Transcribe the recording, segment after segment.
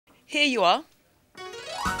Here you are.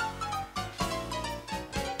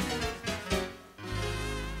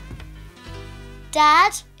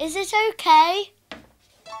 Dad, is it okay?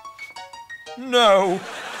 No.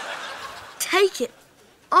 Take it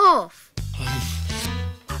off.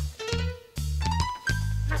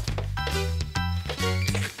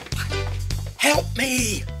 Help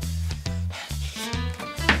me!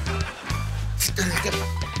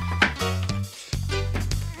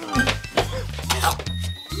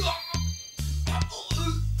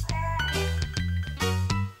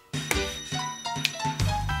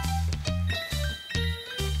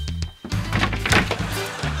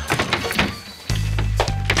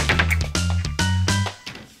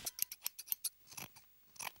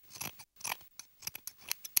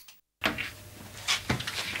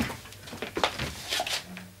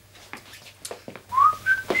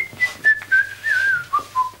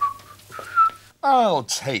 I'll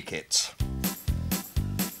take it.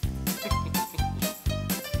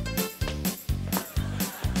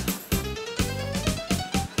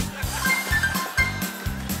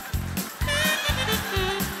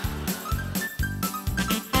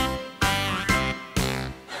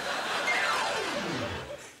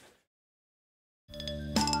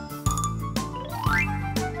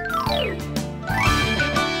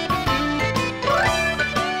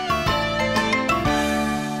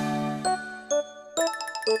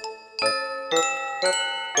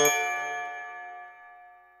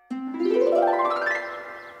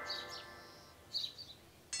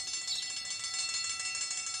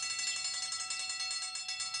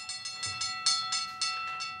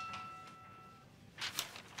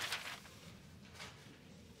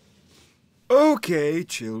 OK,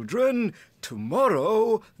 children.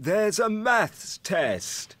 Tomorrow there's a maths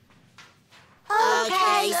test.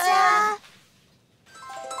 OK, sir.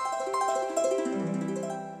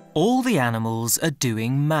 All the animals are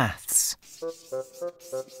doing maths.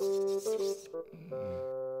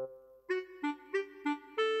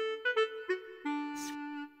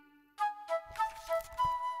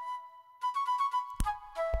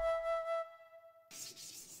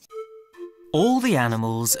 All the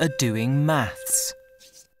animals are doing maths.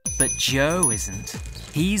 But Joe isn't.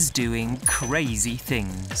 He's doing crazy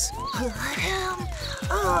things.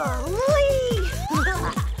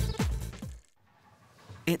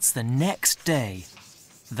 It's the next day,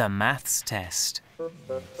 the maths test.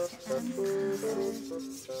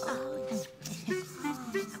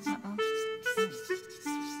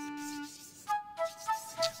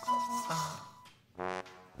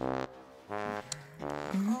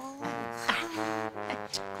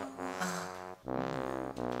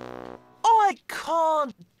 I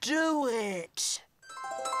can't do it.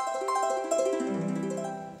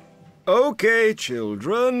 OK,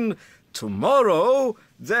 children. Tomorrow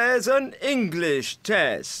there's an English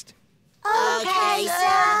test. OK,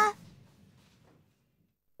 sir.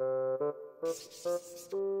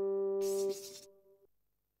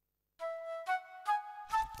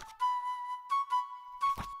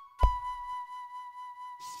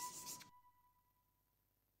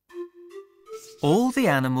 All the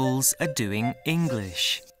animals are doing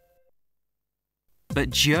English. But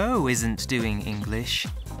Joe isn't doing English.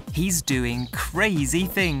 He's doing crazy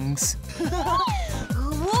things. Whoa!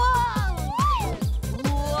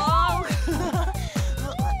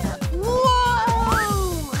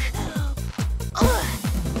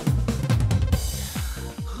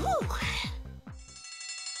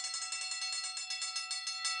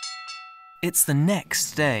 It's the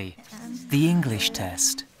next day, the English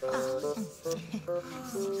test.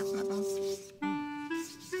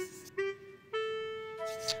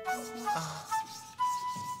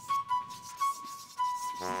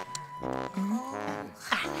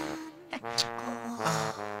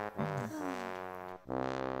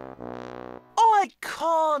 I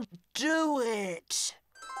can't do it.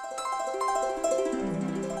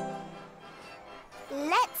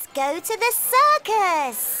 Let's go to the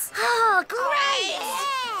circus. Oh, great!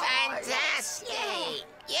 Fantastic!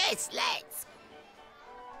 Yes, let's.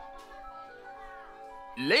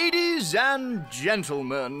 Ladies and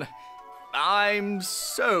gentlemen, I'm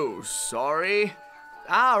so sorry.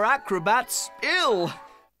 Our acrobat's ill.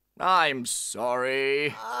 I'm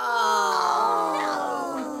sorry. Oh.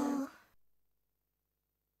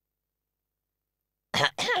 Can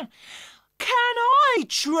I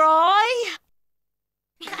try?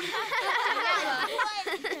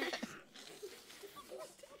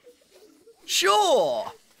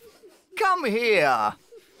 Sure. Come here.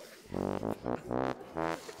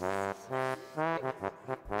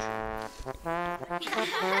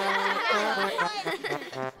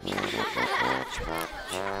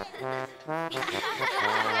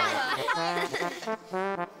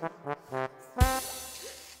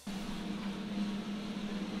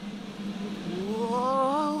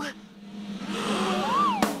 Whoa.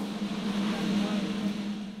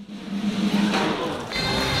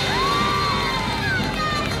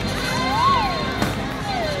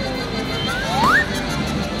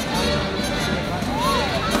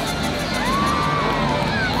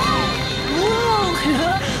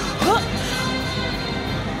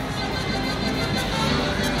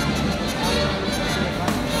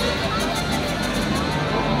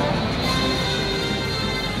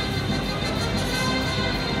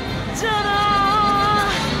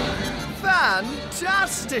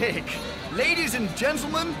 Fantastic! Ladies and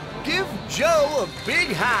gentlemen, give Joe a big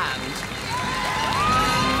hand.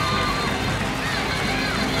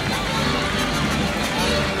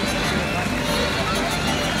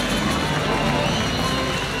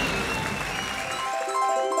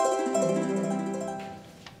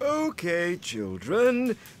 Okay,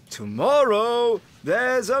 children. Tomorrow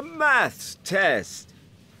there's a maths test.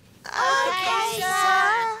 Okay,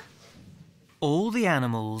 sir. All the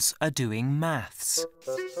animals are doing maths.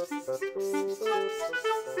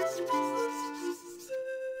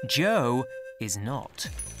 Joe is not.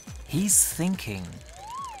 He's thinking.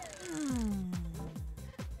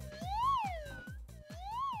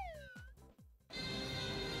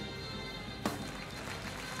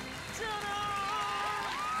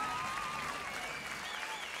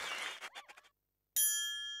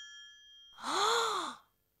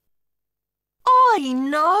 I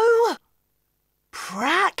know!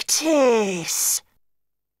 Practice!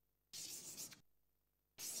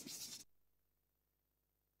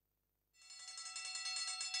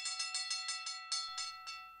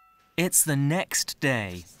 It's the next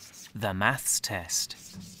day, the maths test.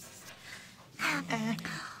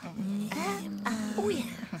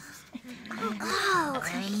 Oh,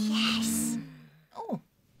 yes.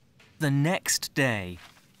 The next day,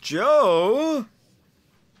 Joe?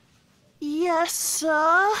 Yes,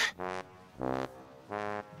 sir?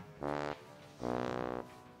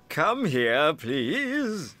 Come here,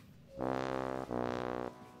 please.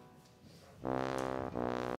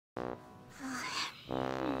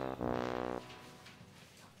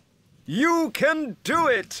 You can do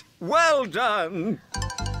it! Well done!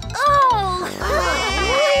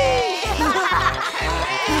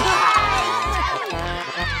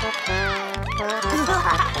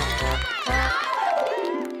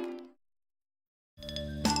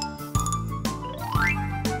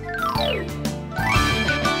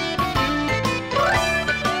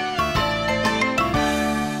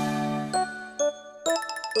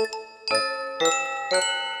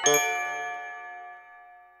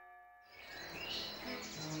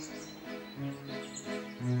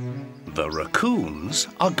 The raccoons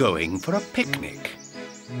are going for a picnic.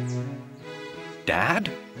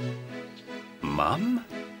 Dad, Mum,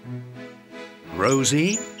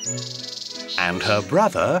 Rosie, and her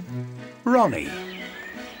brother, Ronnie.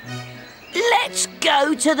 Let's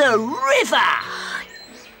go to the river!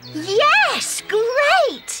 Yes,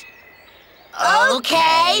 great.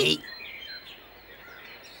 Okay.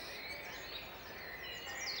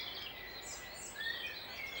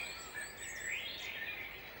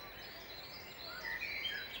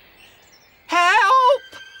 Help!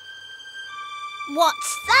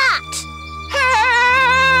 What's that?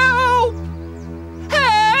 Help!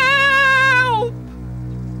 Help!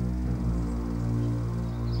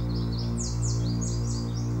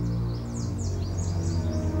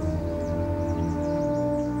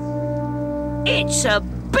 It's a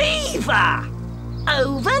beaver!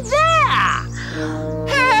 Over there!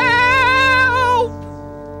 Help!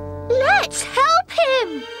 Let's help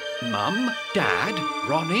him. Mum, Dad,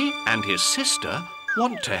 Ronnie, and his sister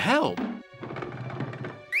want to help.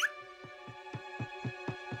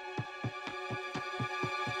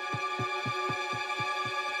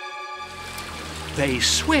 They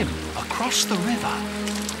swim across the river.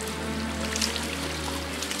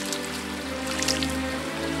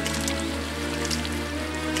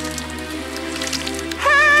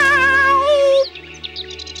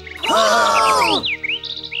 Pull!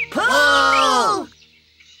 Pull!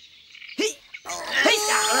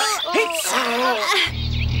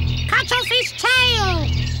 Cut off his tail!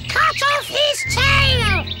 Cut off his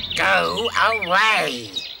tail! Go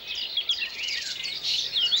away!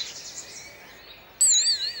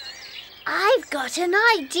 I've got an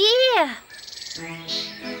idea.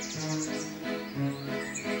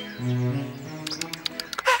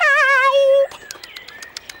 Help!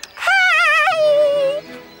 Help!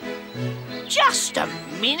 Just a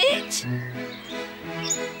minute!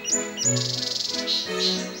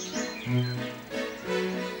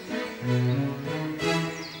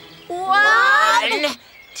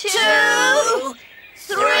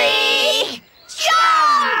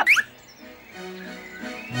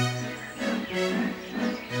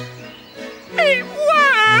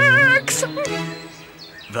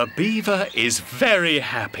 The beaver is very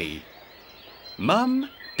happy. Mum,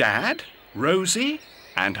 Dad, Rosie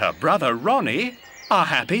and her brother Ronnie are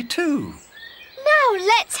happy too. Now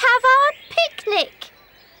let's have our picnic.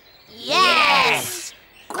 Yes!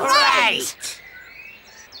 Great!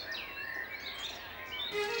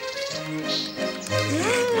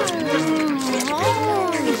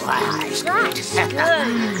 That's good.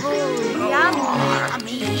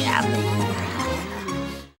 Yummy. Yummy.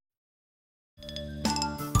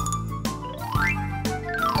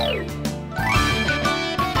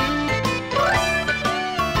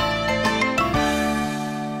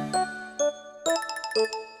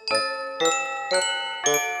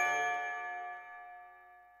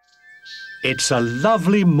 It's a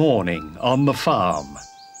lovely morning on the farm.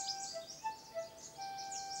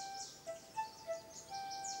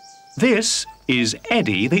 This is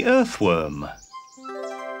Eddie the earthworm.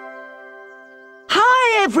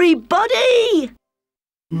 Hi, everybody!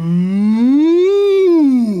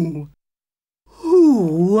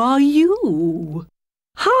 Who are you?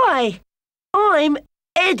 Hi, I'm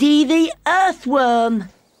Eddie the earthworm.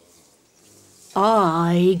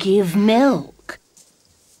 I give milk.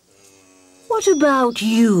 What about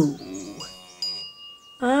you?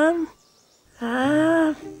 I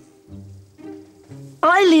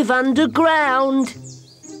live underground.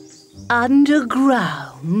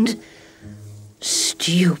 Underground?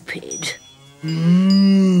 Stupid.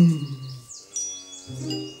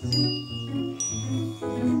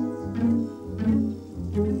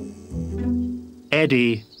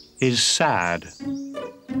 Eddie is sad.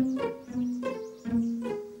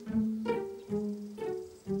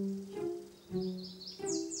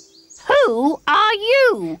 Who are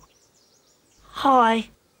you? Hi,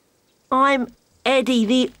 I'm Eddie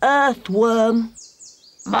the earthworm.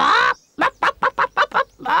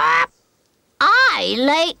 I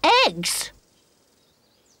lay eggs.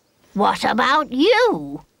 What about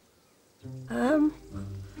you? I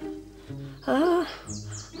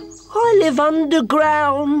live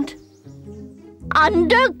underground.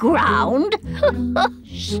 Underground?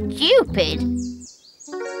 Stupid.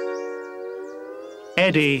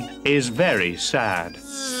 Eddie is very sad.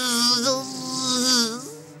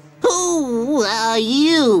 Who are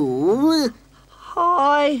you?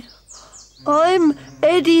 Hi, I'm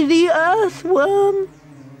Eddie the earthworm.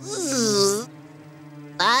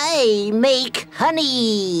 I make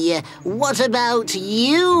honey. What about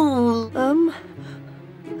you?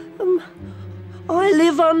 I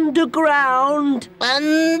live underground.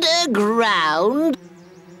 Underground?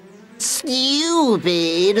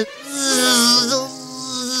 Stupid.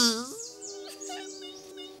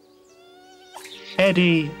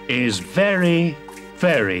 Eddie is very,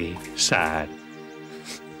 very sad.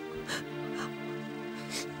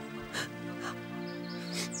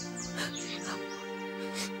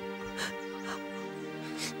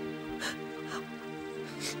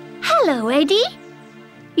 Hello, Eddie.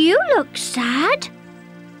 You look sad.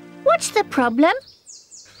 What's the problem?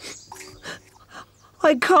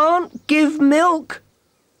 I can't give milk.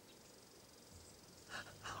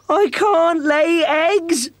 I can't lay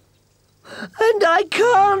eggs. And I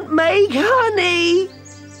can't make honey.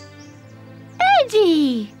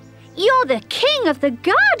 Eddie, you're the king of the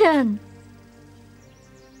garden.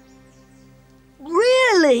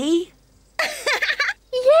 Really?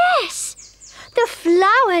 Yes, the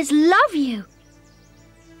flowers love you.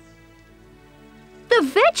 The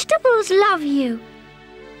vegetables love you.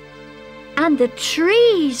 And the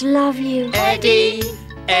trees love you. Eddie,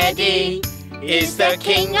 Eddie is the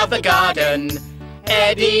king of the garden.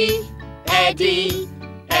 Eddie, Eddie,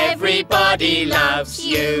 everybody loves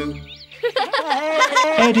you.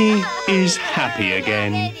 Eddie is happy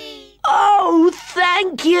again. Oh,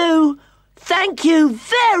 thank you. Thank you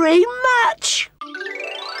very much.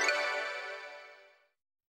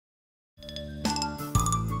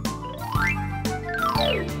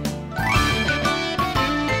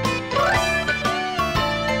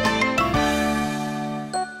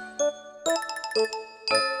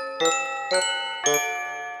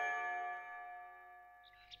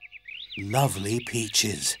 Lovely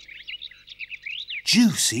peaches.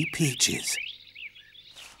 Juicy peaches.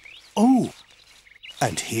 Oh,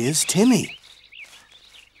 and here's Timmy.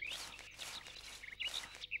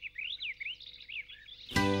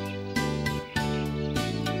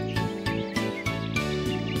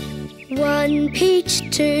 One peach,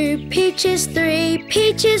 2 peaches, 3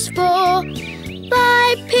 peaches, 4,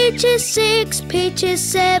 5 peaches, 6 peaches,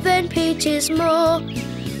 7 peaches more.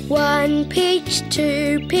 1 peach,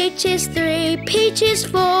 2 peaches, 3 peaches,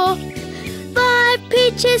 4, 5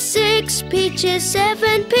 peaches, 6 peaches,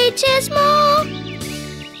 7 peaches more.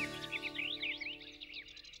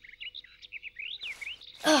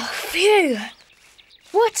 Phew!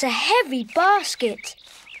 What a heavy basket.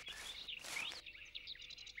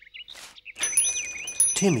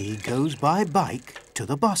 Timmy goes by bike to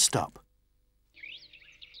the bus stop.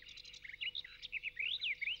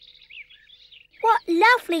 What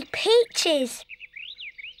lovely peaches.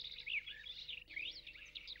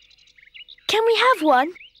 Can we have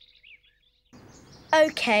one?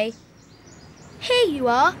 OK. Here you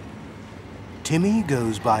are. Timmy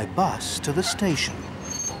goes by bus to the station.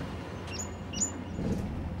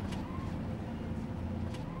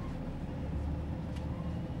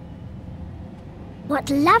 What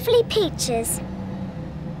lovely peaches.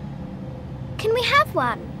 Can we have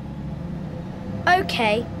one?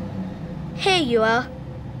 OK. Here you are.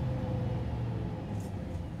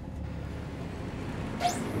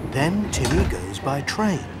 Then Timmy goes by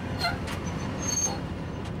train.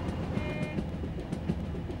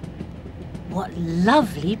 What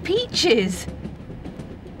lovely peaches.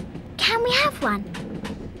 Can we have one?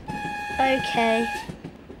 OK.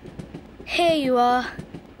 Here you are.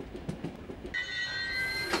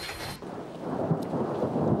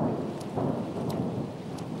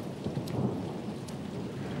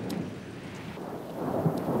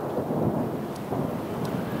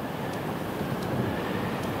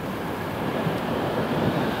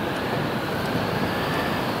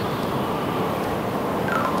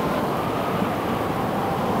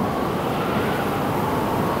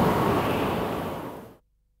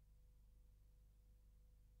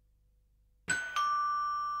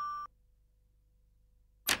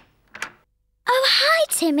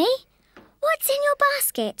 Timmy, what's in your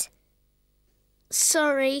basket?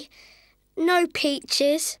 Sorry, no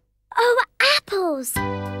peaches. Oh, apples!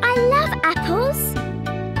 I love apples.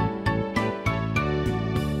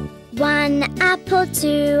 1 apple,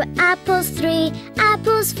 2 apples, 3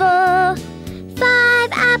 apples, 4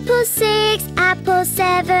 5 apples, 6 apples,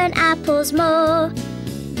 7 apples more.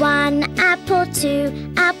 1 apple,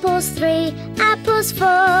 2 apples, 3 apples,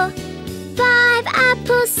 4 5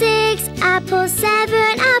 apples, 6 apples,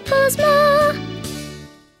 7 apples more.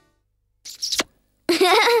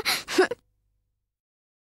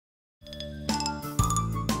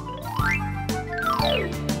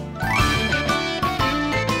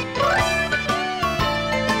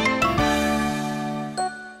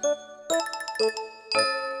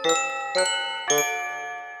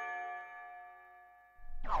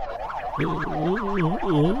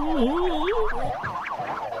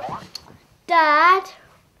 Dad,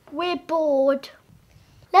 we're bored.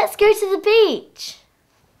 Let's go to the beach.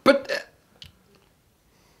 But...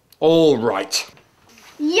 all right.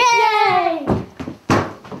 Yay!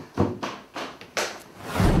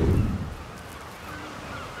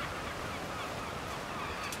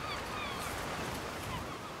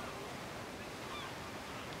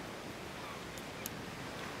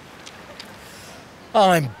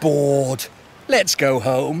 I'm bored. Let's go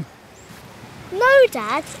home. No,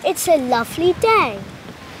 Dad, it's a lovely day.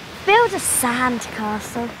 Build a sand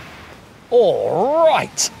castle. All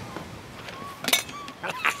right.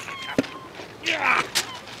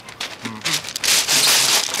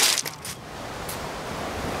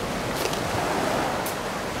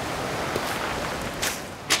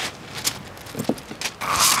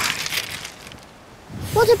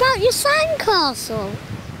 What about your sand castle?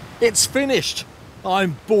 It's finished.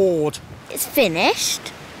 I'm bored. It's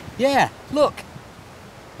finished? Yeah, look.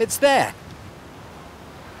 It's there.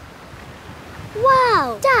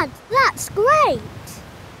 Wow, Dad, that's great.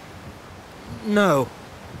 No,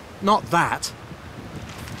 not that.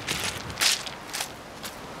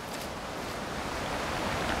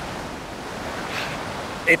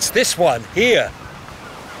 It's this one here.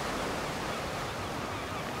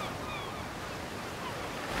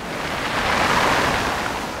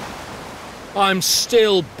 I'm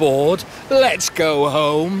still bored. Let's go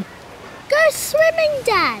home. Go swimming,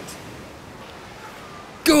 Dad.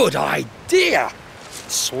 Good idea.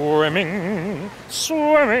 Swimming,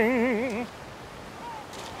 swimming.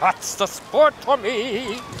 That's the sport for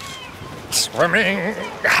me. Swimming,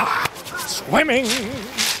 swimming.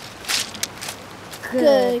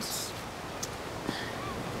 Good.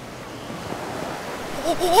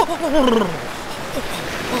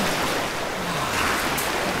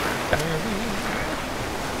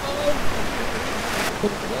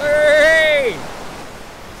 Hey!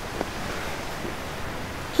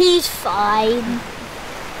 He's fine.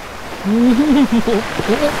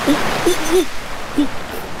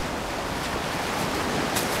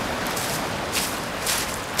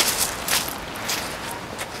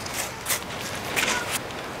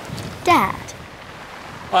 Dad.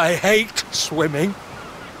 I hate swimming.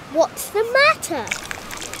 What's the matter?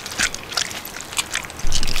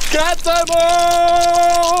 Get them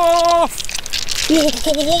off!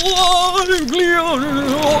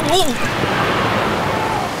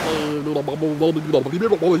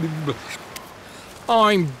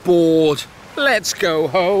 I'm bored. Let's go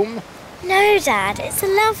home. No, Dad, it's a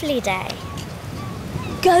lovely day.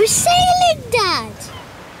 Go sailing, Dad.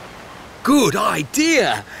 Good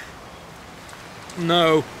idea.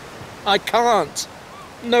 No, I can't.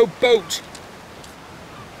 No boat.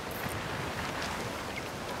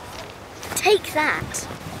 Take that.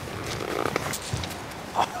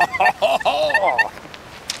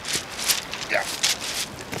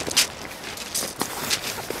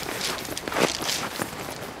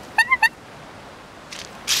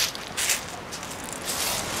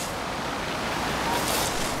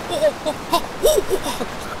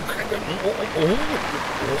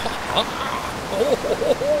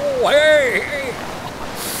 Hey!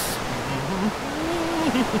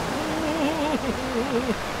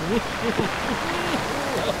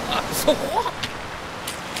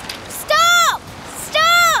 Stop!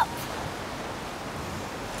 Stop!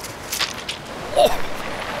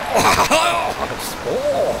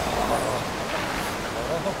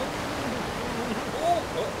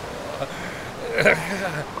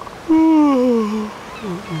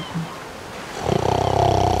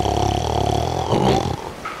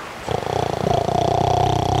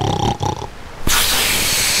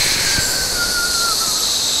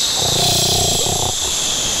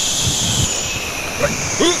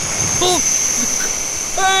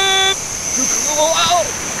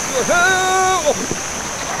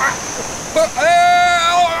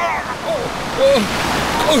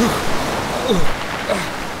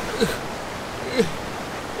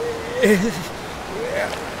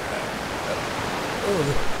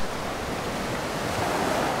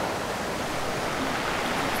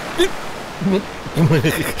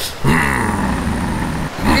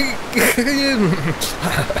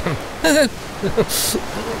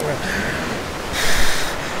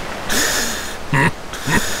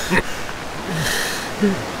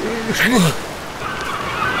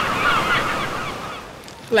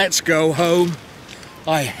 Let's go home.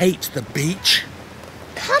 I hate the beach.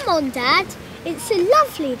 Come on, Dad. It's a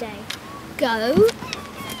lovely day. Go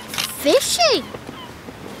fishing.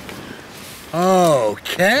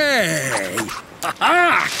 Okay.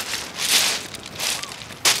 Ha-ha!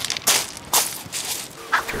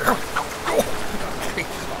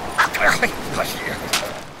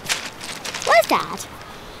 Where's Dad?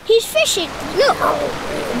 He's fishing. Look.